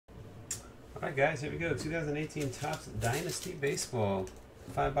Alright guys, here we go. 2018 Topps Dynasty Baseball.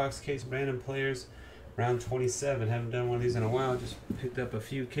 5-box case, random players, round 27. Haven't done one of these in a while, just picked up a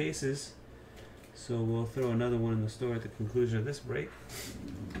few cases. So we'll throw another one in the store at the conclusion of this break.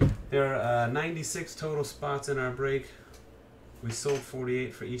 There are 96 total spots in our break. We sold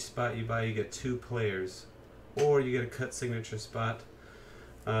 48. For each spot you buy, you get 2 players. Or you get a cut signature spot.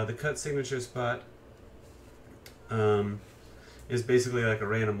 The cut signature spot is basically like a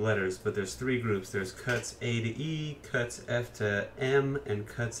random letters, but there's 3 groups. There's cuts A to E, cuts F to M, and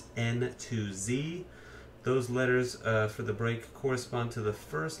cuts N to Z. Those letters for the break correspond to the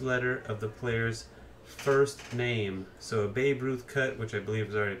first letter of the player's first name. So a Babe Ruth cut, which I believe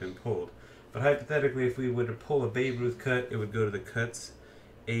has already been pulled. But hypothetically, if we were to pull a Babe Ruth cut, it would go to the cuts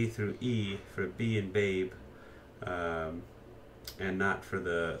A through E for B and Babe, and not for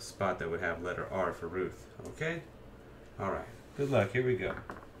the spot that would have letter R for Ruth. Okay? Alright. Good luck. Here we go.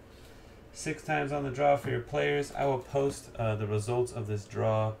 6 times on the draw for your players. I will post the results of this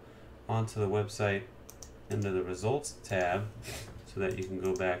draw onto the website under the results tab so that you can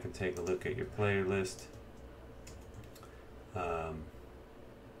go back and take a look at your player list.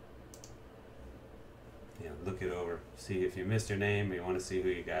 Look it over. See if you missed your name or you want to see who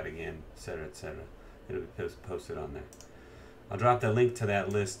you got again, etc., etc. It'll be posted on there. I'll drop the link to that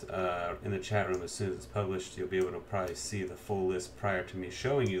list in the chat room as soon as it's published. You'll be able to probably see the full list prior to me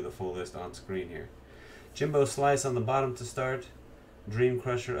showing you the full list on screen here. Jimbo Slice on the bottom to start. Dream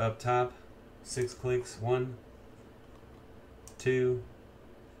Crusher up top. 6 clicks. 1, 2,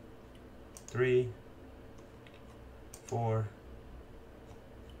 3, 4,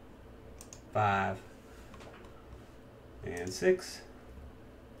 5, and 6.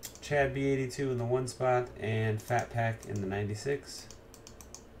 Chad B82 in the 1 spot, and Fat Pack in the 96.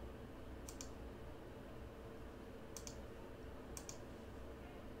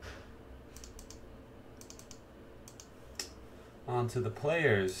 On to the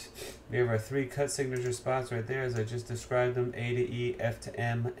players. We have our 3 cut signature spots right there as I just described them. A to E, F to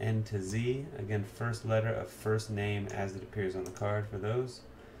M, N to Z. Again, first letter of first name as it appears on the card for those.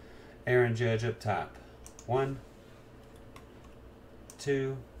 Aaron Judge up top. 1,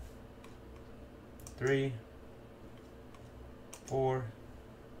 2, 3, 4,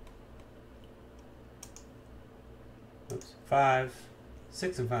 5,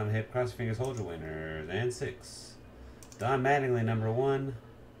 6 and final hit. Cross your fingers, hold your winners. And 6. Don Mattingly, number 1.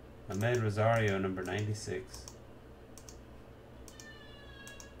 Ahmed Rosario, number 96.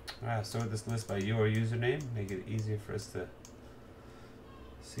 Alright, sort this list by your username. Make it easier for us to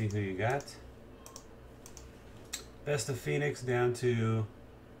see who you got. Best of Phoenix down to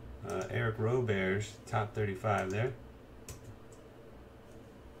Eric Roberge, top 35 there.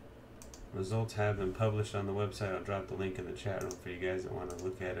 Results have been published on the website. I'll drop the link in the chat room for you guys that want to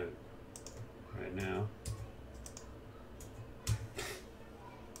look at it right now.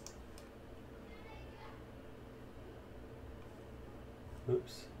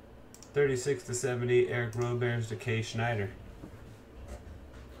 Oops. 36 to 70, Eric Roberge to Kay Schneider.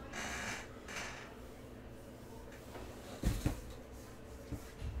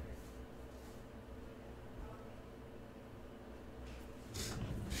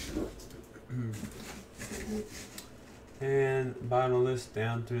 And bottom list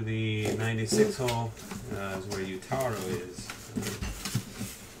down through the 96 hole is where Utaro is.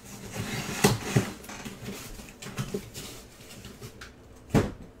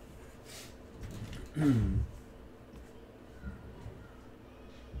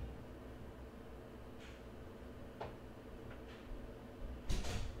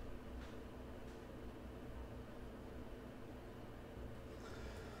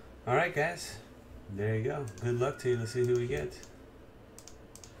 Alright guys, there you go. Good luck to you. Let's see who we get.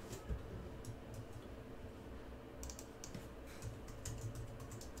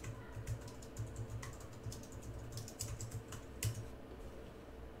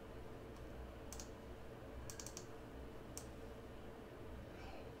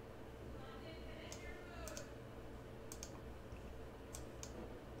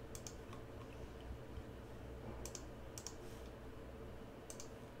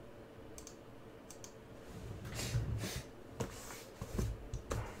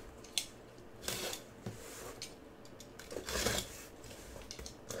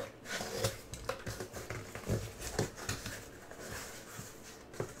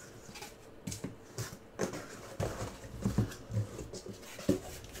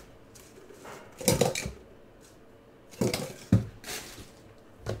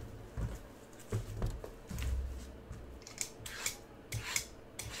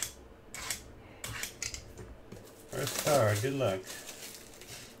 First card, good luck.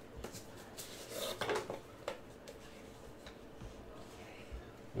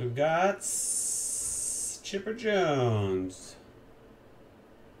 We've got Chipper Jones.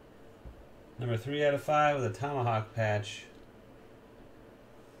 Number 3 out of 5 with a tomahawk patch.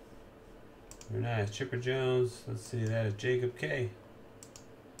 Very nice. Chipper Jones. Let's see, that is Jacob K.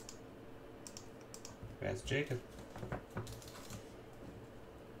 That's Jacob.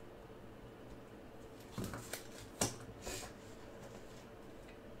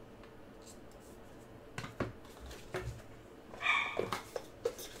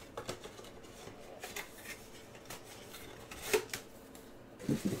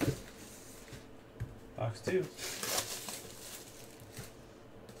 Box 2.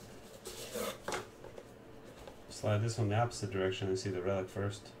 Slide this one the opposite direction and see the relic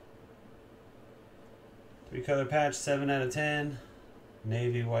first. 3-color patch, 7 out of 10.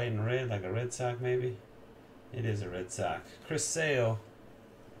 Navy, white, and red, like a red sock maybe. It is a red sock. Chris Sale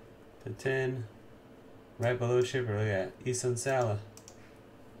to 10. Right below Chipper, look at Isan Salah.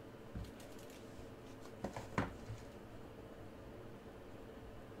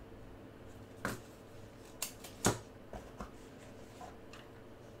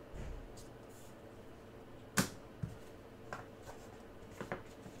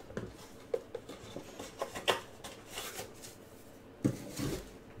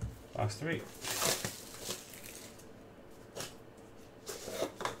 Box 3.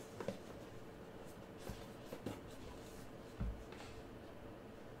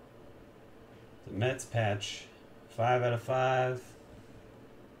 The Mets patch, 5 out of 5.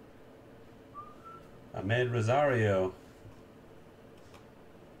 Ahmed Rosario.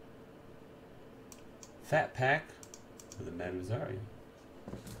 Fat pack with Ahmed Rosario.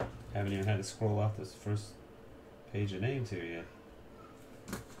 Haven't even had to scroll off this first page of names here yet.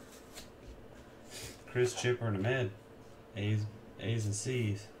 Chris, Chipper, and Ahmed. A's and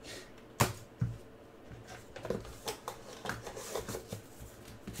C's.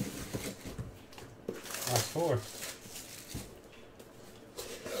 Box 4.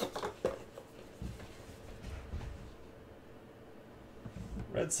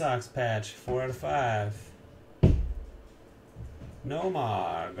 Red Sox patch, 4 out of 5.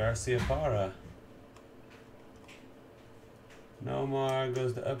 Nomar Garciaparra. Nomar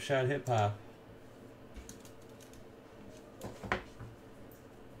goes to Upshot Hip Hop.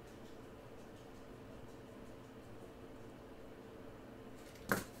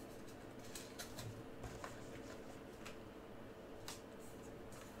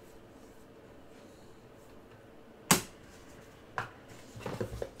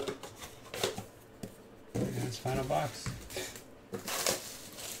 Final box.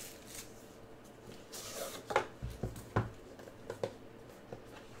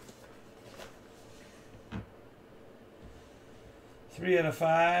 Three out of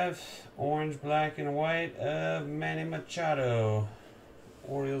 5. Orange, black, and white of Manny Machado.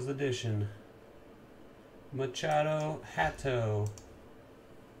 Orioles edition. Machado Hato.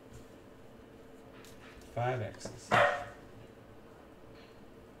 5 X's.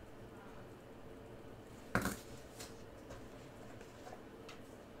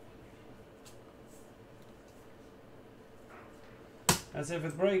 That's it for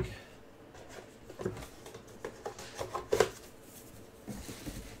the break. Your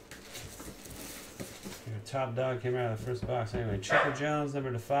top dog came out of the first box. Anyway, Chipper Jones,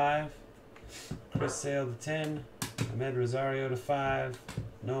 number to 5. Chris Sale to 10. Ahmed Rosario to 5.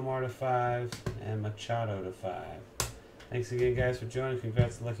 Nomar to 5. And Machado to 5. Thanks again, guys, for joining.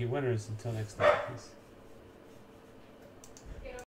 Congrats to lucky winners. Until next time. Peace.